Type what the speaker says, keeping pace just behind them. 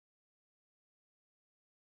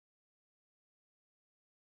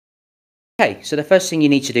Okay, so the first thing you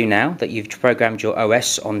need to do now that you've programmed your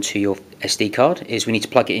OS onto your SD card is we need to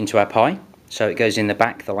plug it into our Pi. So it goes in the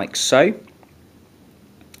back like so.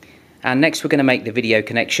 And next we're going to make the video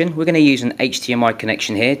connection. We're going to use an HDMI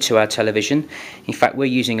connection here to our television. In fact, we're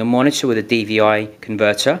using a monitor with a DVI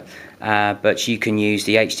converter, but you can use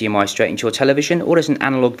the HDMI straight into your television, or there's an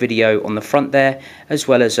analog video on the front there, as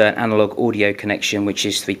well as an analog audio connection, which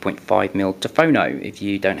is 3.5mm to phono if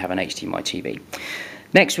you don't have an HDMI TV.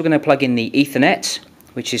 Next we're going to plug in the Ethernet,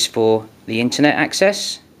 which is for the internet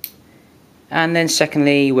access. And then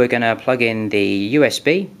secondly, we're going to plug in the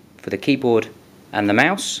USB for the keyboard and the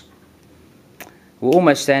mouse. We're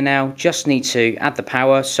almost there now, just need to add the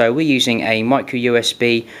power. So we're using a micro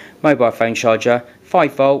USB mobile phone charger,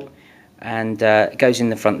 5 volt, and it goes in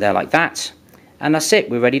the front there like that. And that's it,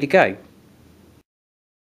 we're ready to go.